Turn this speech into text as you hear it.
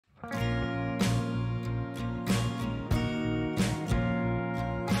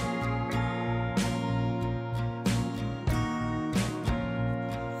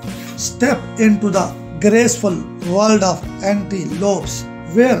Step into the graceful world of antelopes,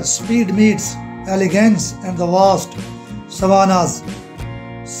 where speed meets elegance and the vast savannas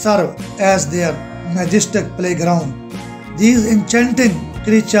serve as their majestic playground. These enchanting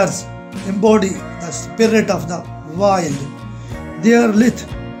creatures embody the spirit of the wild, their lithe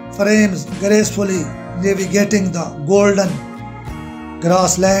frames gracefully navigating the golden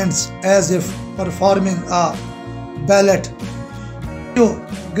grasslands as if performing a ballet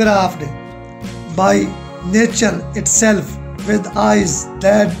choreographed by nature itself, with eyes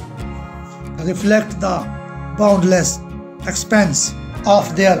that reflect the boundless expanse of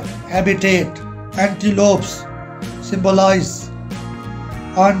their habitat. Antelopes symbolize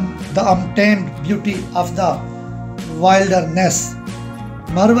the untamed beauty of the wilderness.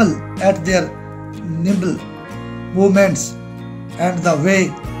 Marvel at their nimble movements and the way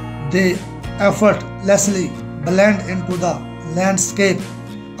they effortlessly blend into the landscape,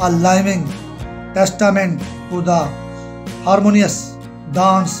 a living testament to the harmonious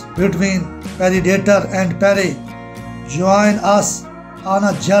dance between predator and prey. Join us on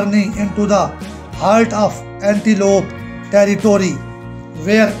a journey into the heart of antelope territory,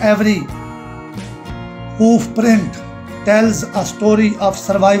 where every hoof print tells a story of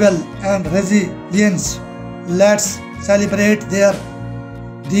survival and resilience. Let's celebrate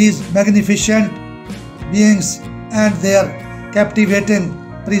these magnificent beings and their captivating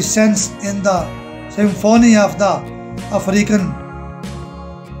presence in the symphony of the African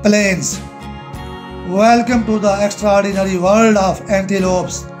plains. Welcome to the extraordinary world of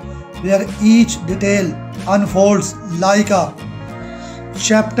antelopes, where each detail unfolds like a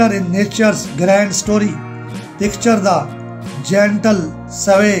chapter in nature's grand story. Picture the gentle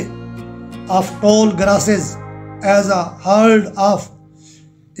sway of tall grasses as a herd of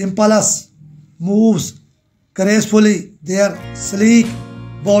impalas moves gracefully, their sleek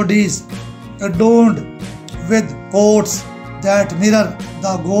bodies adorned with coats that mirror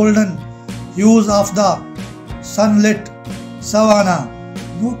the golden hues of the sunlit savanna.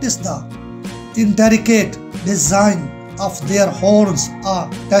 Notice the intricate design of their horns, a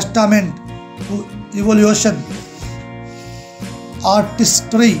testament to evolution,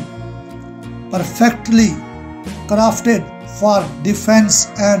 artistry, perfectly crafted for defense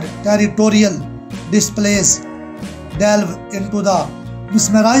and territorial displays. Delve into the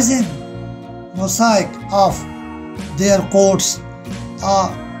mesmerizing mosaic of their coats,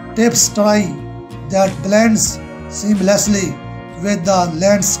 a tapestry that blends seamlessly with the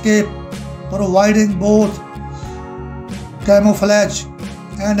landscape, providing both camouflage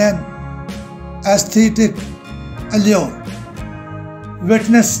and an aesthetic allure.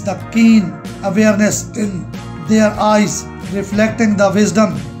 Witness the keen awareness in their eyes, reflecting the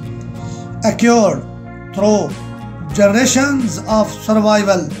wisdom acquired through generations of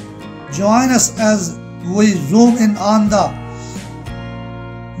survival. Join us as we zoom in on the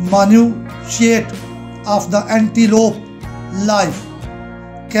minutiae of the antelope life,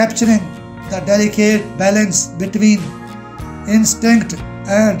 capturing the delicate balance between instinct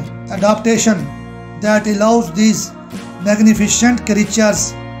and adaptation that allows these magnificent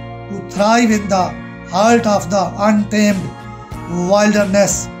creatures to thrive in the heart of the untamed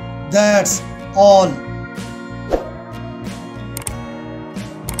wilderness. That's all.